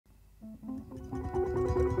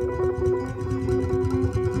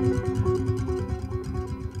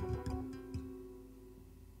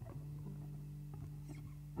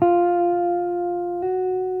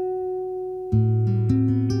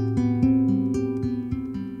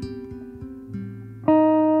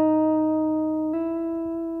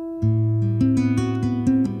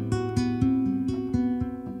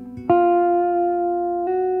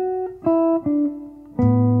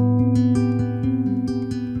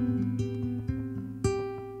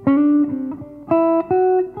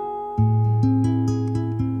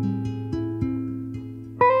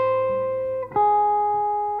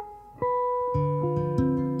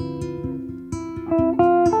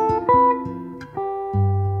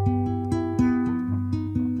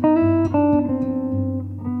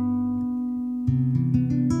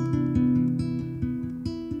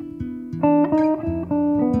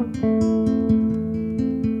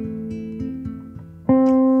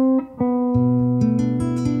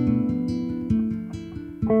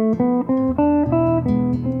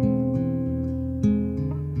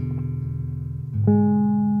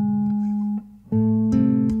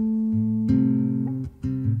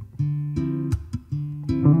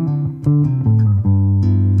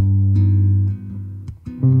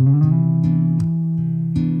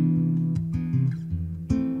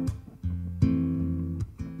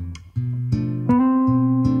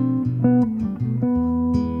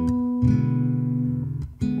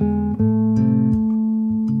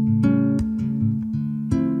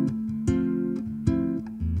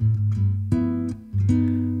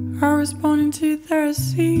I was born into the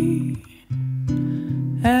sea,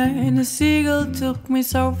 and a seagull took me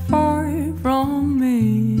so far from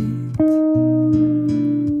it.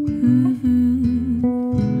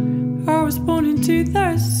 I was born into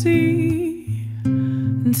the sea,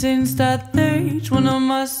 and since that age one of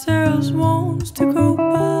my cells wants to go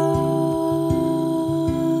back.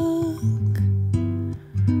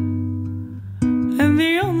 And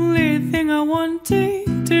the only thing I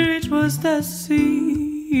wanted to reach was the sea.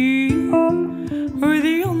 Or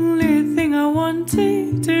the only thing I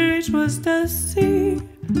wanted to reach was the sea.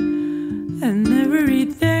 And every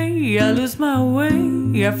day I lose my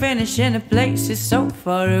way, I finish in a place that's so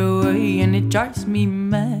far away, and it drives me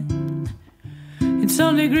mad. It's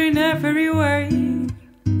only green everywhere.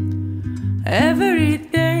 Every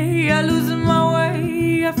day I lose my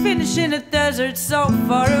way, I finish in a desert so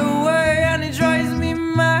far away, and it drives me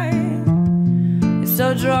mad. It's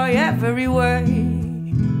so dry everywhere.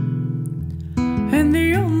 And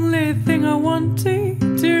the only thing I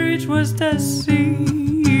wanted to reach was the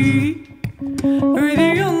sea. Or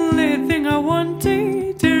the only thing I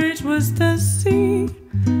wanted to reach was the sea.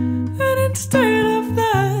 And instead of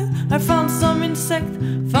that, I found some insect,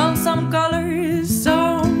 found some colors,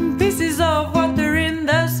 some pieces of water in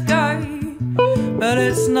the sky. But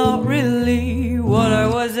it's not really what I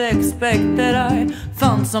was expected. I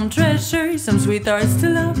found some treasure, some sweethearts to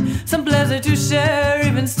love, some pleasure to share,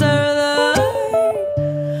 even stir the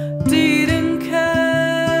didn't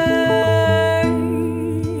care.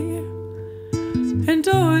 And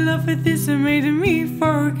all of it is made me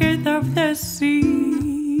forget of the sea.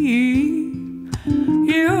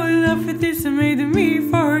 Yeah, all of it is made me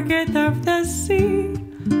forget of the sea.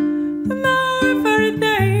 And now every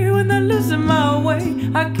day when I lose my way,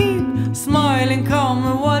 I keep smiling, calm,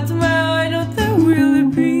 and what may I know there will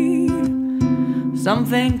be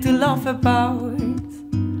something to laugh about.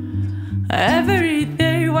 Every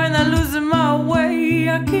day when I lose my way,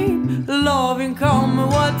 I keep loving, calm, and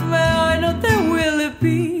what may I know there will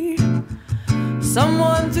be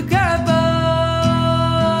someone to care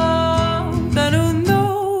about. And who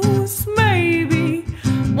knows, maybe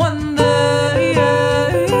one day I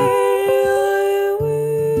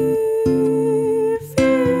will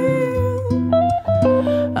feel.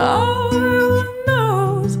 Oh, who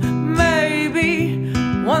knows, maybe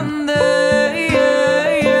one day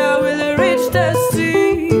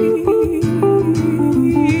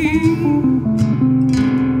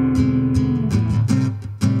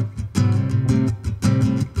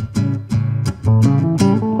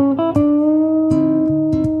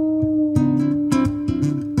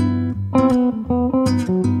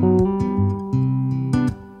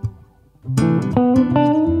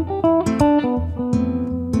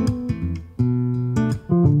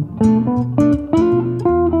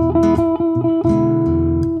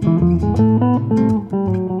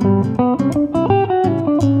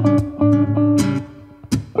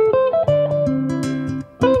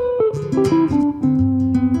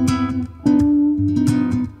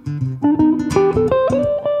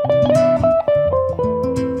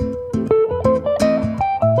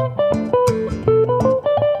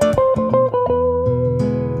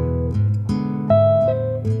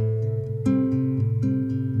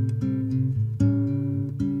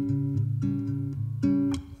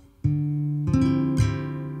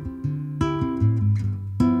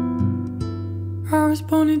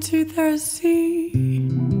into the sea,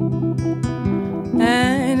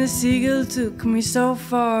 and a seagull took me so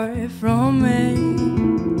far from me.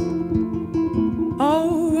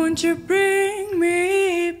 Oh, won't you bring me